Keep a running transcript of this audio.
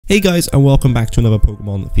Hey guys, and welcome back to another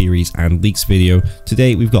Pokemon theories and leaks video.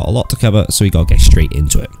 Today we've got a lot to cover, so we gotta get straight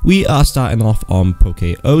into it. We are starting off on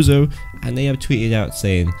Pokéozo, and they have tweeted out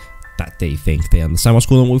saying that they think they understand what's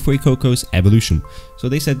going on with Fuecoco's evolution. So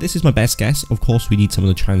they said, "This is my best guess. Of course, we need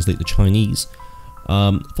someone to translate the Chinese.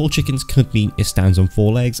 4 chickens could mean it stands on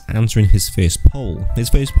 4 legs, answering his first poll. His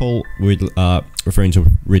first poll, referring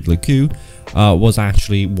to Riddler-Q, was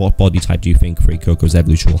actually, what body type do you think Fuecoco's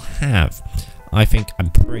evolution will have? I'm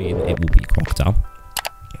praying it will be Crocodile.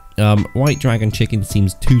 White Dragon Chicken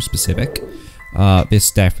seems too specific. This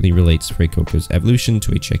definitely relates Fuecoco's evolution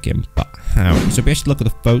to a chicken, but how? So if we actually look at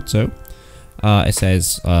the photo, it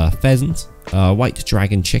says pheasant, White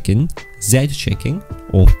Dragon Chicken, Z Chicken,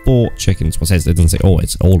 or 4 chickens. Well, it doesn't say all,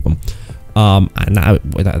 it's all of them. And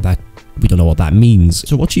that we don't know what that means.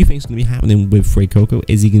 So what do you think is going to be happening with Fuecoco?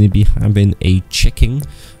 Is he going to be having a chicken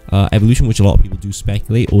evolution, which a lot of people do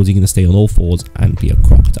speculate, or is he going to stay on all 4s and be a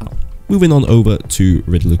crocodile? Moving on over to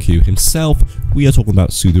Riddler-Q himself, we are talking about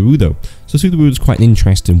Sudowoodo. So Sudowoodo is quite an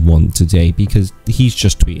interesting one today because he's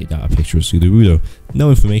just tweeted out a picture of Sudowoodo. No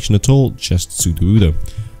information at all, just Sudowoodo.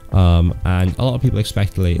 And a lot of people are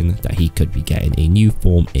speculating that he could be getting a new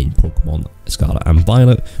form in Pokemon Scarlet and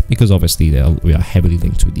Violet, because obviously we are heavily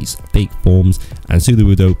linked with these fake forms, and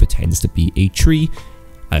Sudowoodo pretends to be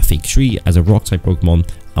a fake tree as a rock type Pokemon.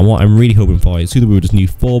 And what I'm really hoping for is Sudowoodo's new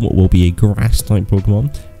form will be a grass type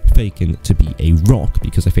Pokemon, faking to be a rock,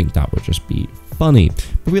 because I think that would just be funny.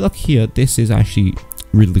 But if we look here, this is actually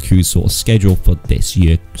Riddler-Q's sort of schedule for this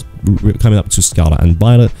year, coming up to Scarlet and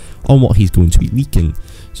Violet, on what he's going to be leaking.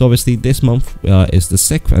 So obviously this month is the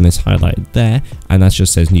 6th, and it's highlighted there, and that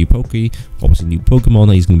just says new obviously new Pokemon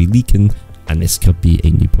that he's going to be leaking, and this could be a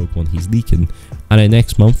new Pokemon he's leaking. And then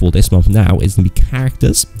next month, or this month now, is going to be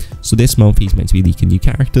characters. So this month he's meant to be leaking new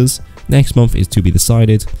characters, next month is to be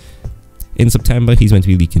decided. In September he's meant to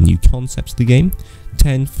be leaking new concepts of the game.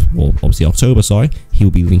 10th, well obviously October, sorry, he'll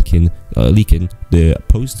be leaking the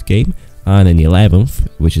post game, and then the 11th,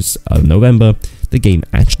 which is November, the game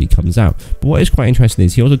actually comes out. But what is quite interesting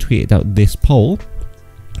is he also tweeted out this poll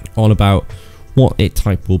on about what it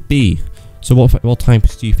type will be. So what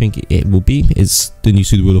types do you think it will be? Is the new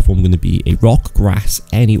Sudowoodo form going to be a rock, grass,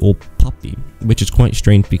 any, or puppy? Which is quite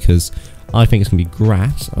strange because I think it's going to be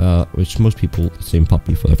grass, which most people say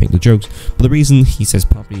puppy for, I think, the jokes. But the reason he says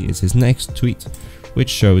puppy is his next tweet, which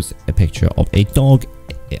shows a picture of a dog.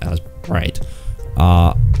 It has bread.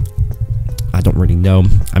 I don't really know.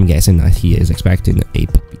 I'm guessing that he is expecting a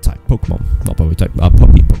puppy type Pokemon. Not puppy type,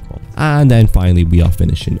 puppy Pokemon. And then finally we are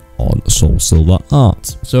finishing on Soul Silver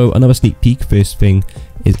Art. So another sneak peek. First thing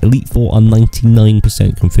is Elite Four are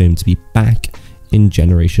 99% confirmed to be back in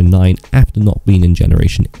Generation 9 after not being in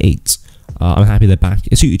Generation 8. I'm happy they're back.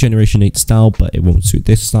 It suits Generation 8 style, but it won't suit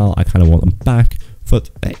this style. I kind of want them back, but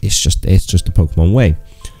it's just the Pokemon way.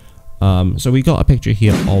 So we got a picture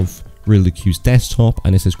here of Riddler-Q's desktop,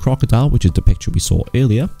 and it says Crocodile, which is the picture we saw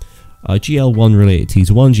earlier. GL1 related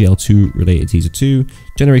teaser 1, GL2 related teaser 2,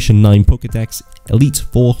 Generation 9 Pokedex, Elite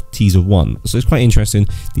 4 teaser 1. So it's quite interesting.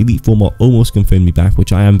 The Elite 4 are almost confirmed me back,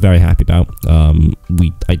 which I am very happy about.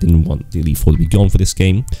 I didn't want the Elite 4 to be gone for this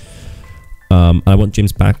game. I want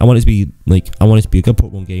gyms back. I want it to be a good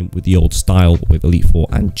Pokemon game with the old style with Elite 4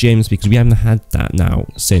 and gyms, because we haven't had that now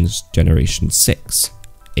since Generation 6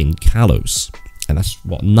 in Kalos. And that's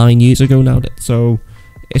what, 9 years ago now. So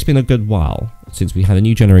it's been a good while since we had a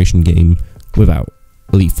new generation game without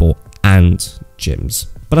Elite 4 and gyms.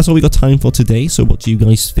 But that's all we got time for today. So what do you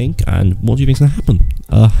guys think, and what do you think is going to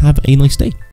happen? Have a nice day.